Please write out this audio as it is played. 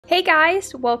Hey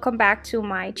guys, welcome back to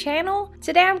my channel.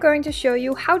 Today I'm going to show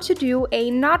you how to do a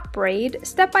knot braid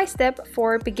step by step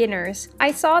for beginners.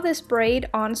 I saw this braid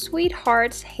on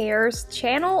Sweetheart's Hair's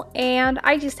channel and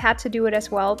I just had to do it as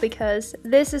well because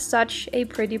this is such a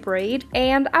pretty braid,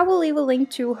 and I will leave a link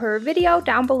to her video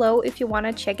down below if you want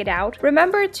to check it out.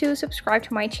 Remember to subscribe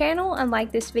to my channel and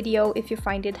like this video if you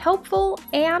find it helpful,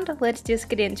 and let's just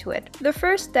get into it. The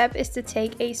first step is to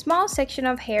take a small section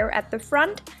of hair at the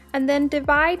front and then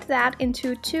divide that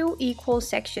into two equal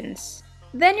sections.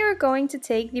 Then you're going to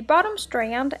take the bottom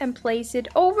strand and place it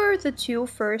over the two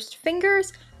first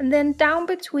fingers and then down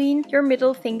between your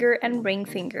middle finger and ring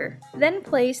finger. Then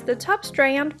place the top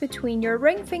strand between your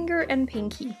ring finger and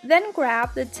pinky. Then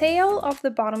grab the tail of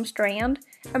the bottom strand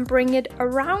and bring it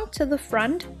around to the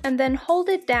front and then hold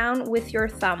it down with your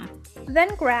thumb.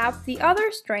 Then grab the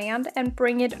other strand and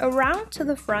bring it around to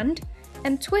the front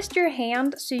and twist your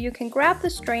hand so you can grab the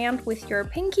strand with your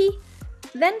pinky.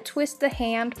 Then twist the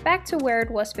hand back to where it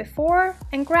was before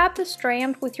and grab the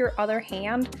strand with your other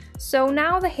hand, so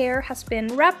now the hair has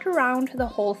been wrapped around the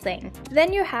whole thing.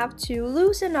 Then you have to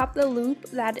loosen up the loop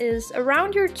that is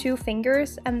around your two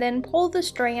fingers and then pull the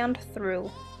strand through.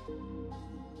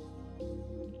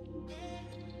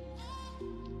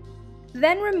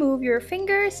 Then remove your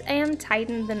fingers and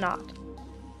tighten the knot.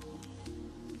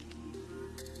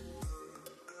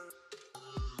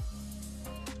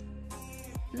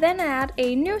 Then add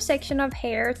a new section of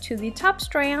hair to the top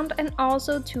strand and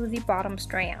also to the bottom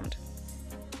strand.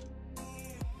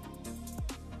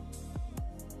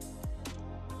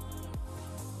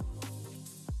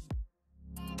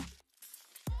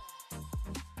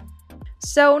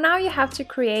 So now you have to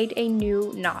create a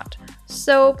new knot.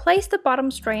 So place the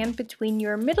bottom strand between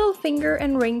your middle finger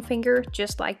and ring finger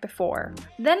just like before.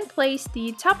 Then place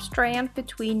the top strand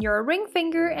between your ring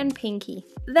finger and pinky.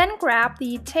 Then grab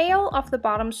the tail of the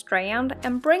bottom strand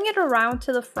and bring it around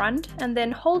to the front and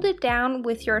then hold it down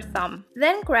with your thumb.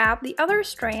 Then grab the other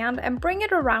strand and bring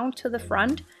it around to the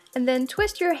front and then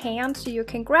twist your hand so you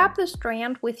can grab the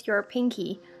strand with your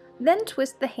pinky. Then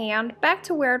twist the hand back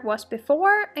to where it was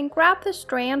before and grab the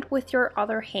strand with your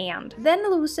other hand. Then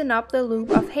loosen up the loop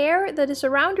of hair that is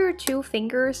around your two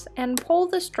fingers and pull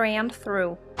the strand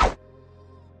through.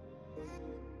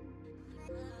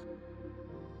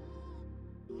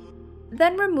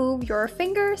 Then remove your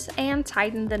fingers and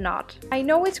tighten the knot. I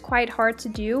know it's quite hard to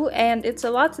do and it's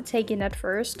a lot to take in at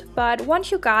first, but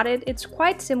once you got it, it's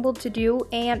quite simple to do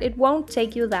and it won't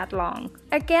take you that long.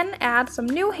 Again, add some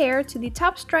new hair to the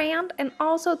top strand and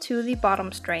also to the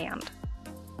bottom strand.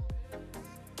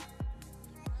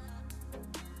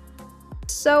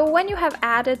 So when you have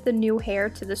added the new hair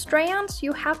to the strands,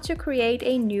 you have to create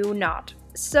a new knot.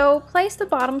 So place the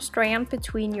bottom strand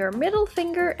between your middle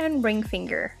finger and ring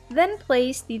finger. Then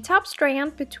place the top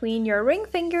strand between your ring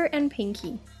finger and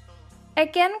pinky.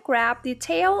 Again, grab the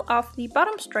tail of the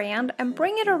bottom strand and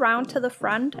bring it around to the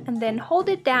front and then hold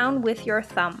it down with your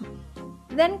thumb.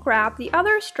 Then grab the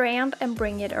other strand and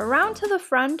bring it around to the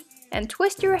front and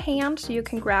twist your hand so you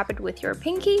can grab it with your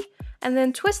pinky. And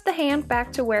then twist the hand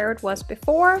back to where it was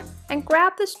before and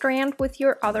grab the strand with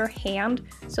your other hand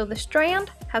so the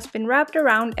strand has been wrapped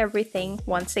around everything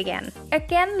once again.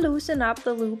 Again, loosen up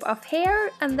the loop of hair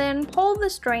and then pull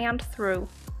the strand through.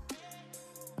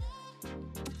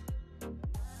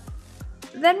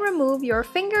 Then remove your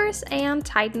fingers and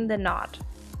tighten the knot.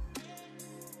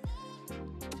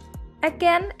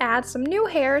 Again, add some new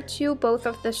hair to both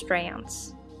of the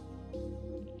strands.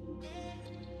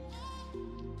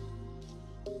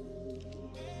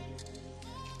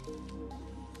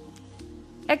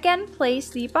 Again, place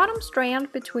the bottom strand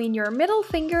between your middle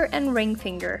finger and ring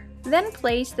finger. Then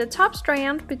place the top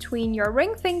strand between your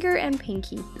ring finger and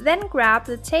pinky. Then grab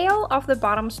the tail of the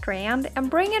bottom strand and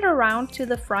bring it around to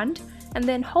the front and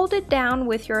then hold it down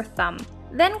with your thumb.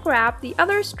 Then grab the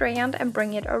other strand and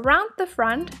bring it around the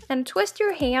front and twist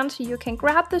your hand so you can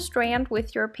grab the strand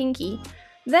with your pinky.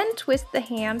 Then twist the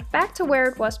hand back to where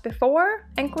it was before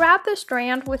and grab the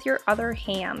strand with your other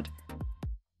hand.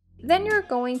 Then you're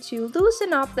going to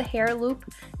loosen up the hair loop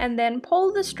and then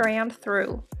pull the strand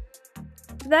through.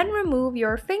 Then remove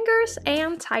your fingers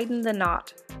and tighten the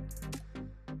knot.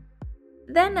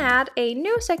 Then add a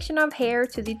new section of hair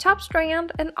to the top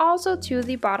strand and also to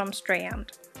the bottom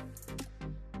strand.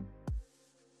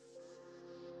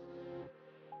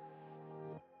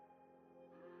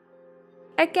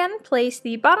 Again, place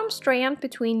the bottom strand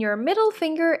between your middle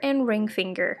finger and ring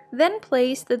finger. Then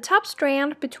place the top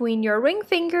strand between your ring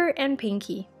finger and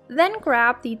pinky. Then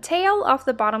grab the tail of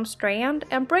the bottom strand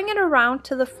and bring it around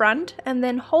to the front and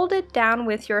then hold it down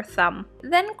with your thumb.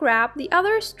 Then grab the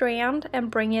other strand and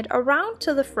bring it around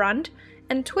to the front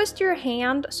and twist your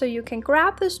hand so you can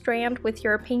grab the strand with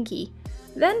your pinky.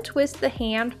 Then twist the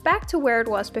hand back to where it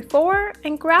was before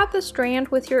and grab the strand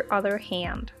with your other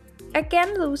hand.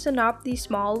 Again, loosen up the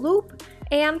small loop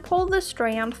and pull the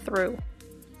strand through.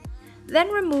 Then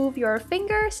remove your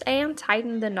fingers and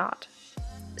tighten the knot.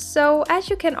 So as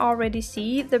you can already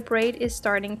see, the braid is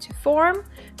starting to form,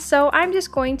 so I'm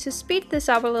just going to speed this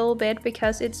up a little bit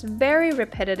because it's very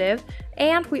repetitive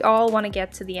and we all want to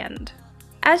get to the end.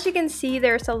 As you can see,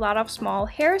 there's a lot of small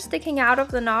hair sticking out of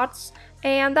the knots,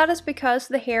 and that is because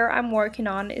the hair I'm working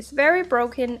on is very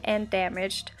broken and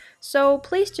damaged. So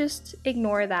please just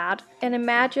ignore that and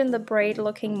imagine the braid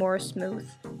looking more smooth.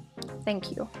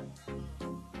 Thank you.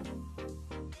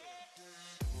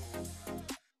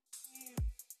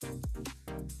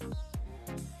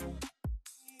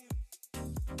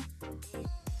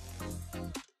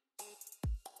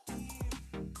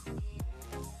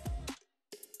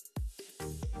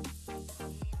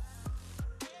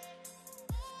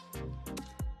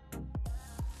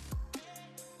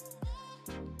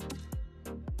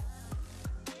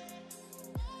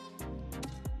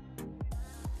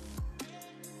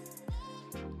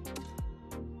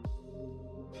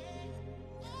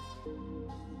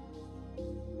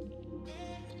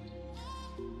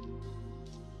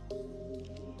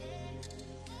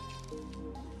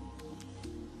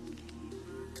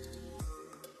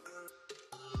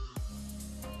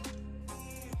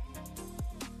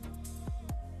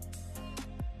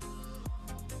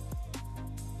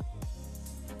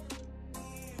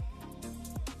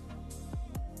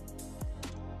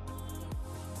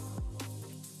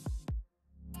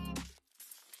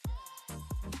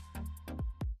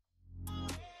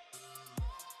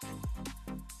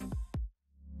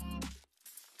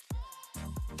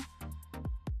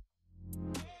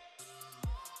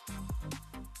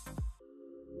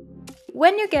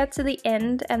 When you get to the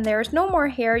end and there's no more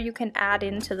hair you can add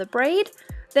into the braid,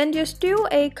 then just do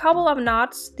a couple of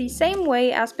knots the same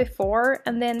way as before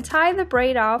and then tie the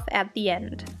braid off at the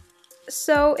end.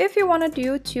 So if you want to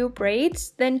do 2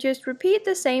 braids, then just repeat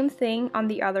the same thing on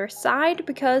the other side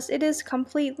because it is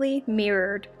completely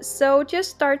mirrored. So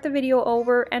just start the video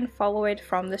over and follow it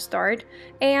from the start,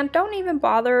 and don't even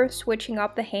bother switching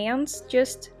up the hands,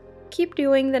 just keep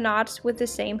doing the knots with the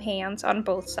same hands on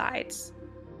both sides.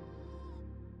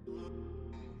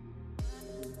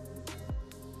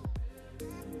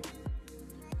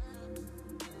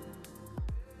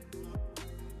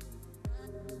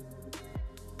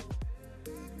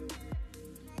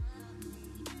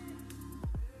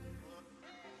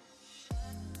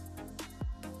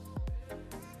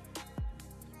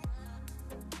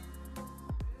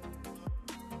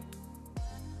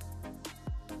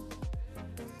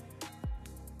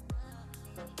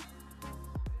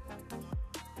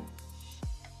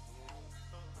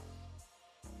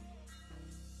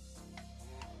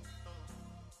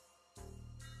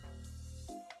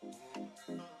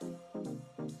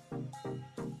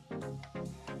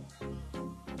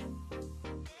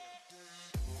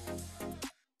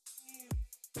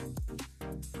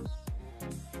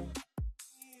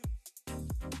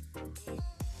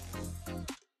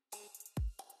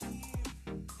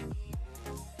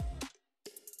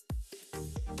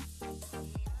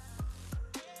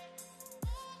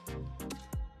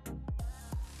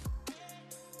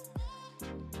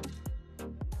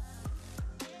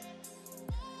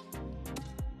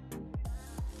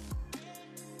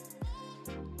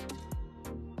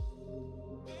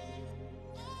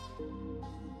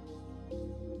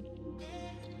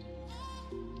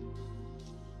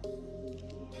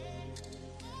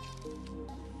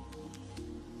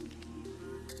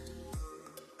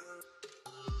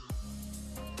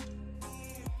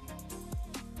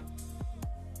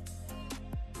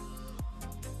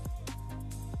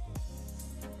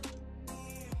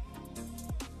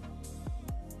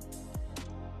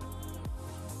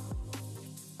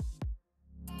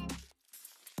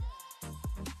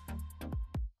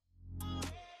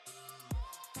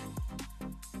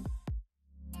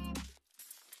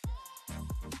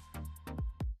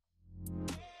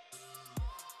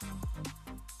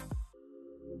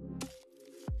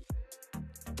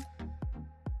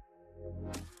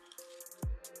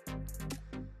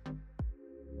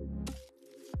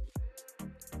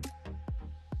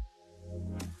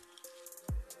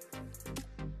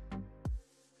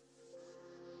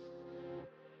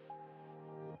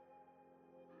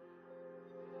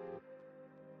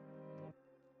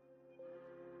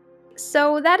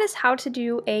 So that is how to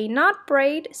do a knot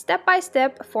braid step by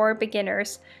step for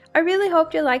beginners. I really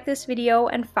hope you liked this video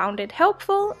and found it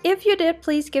helpful. If you did,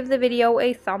 please give the video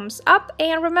a thumbs up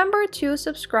and remember to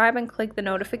subscribe and click the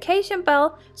notification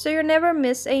bell so you never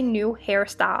miss a new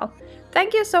hairstyle.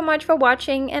 Thank you so much for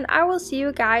watching and I will see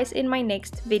you guys in my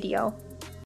next video.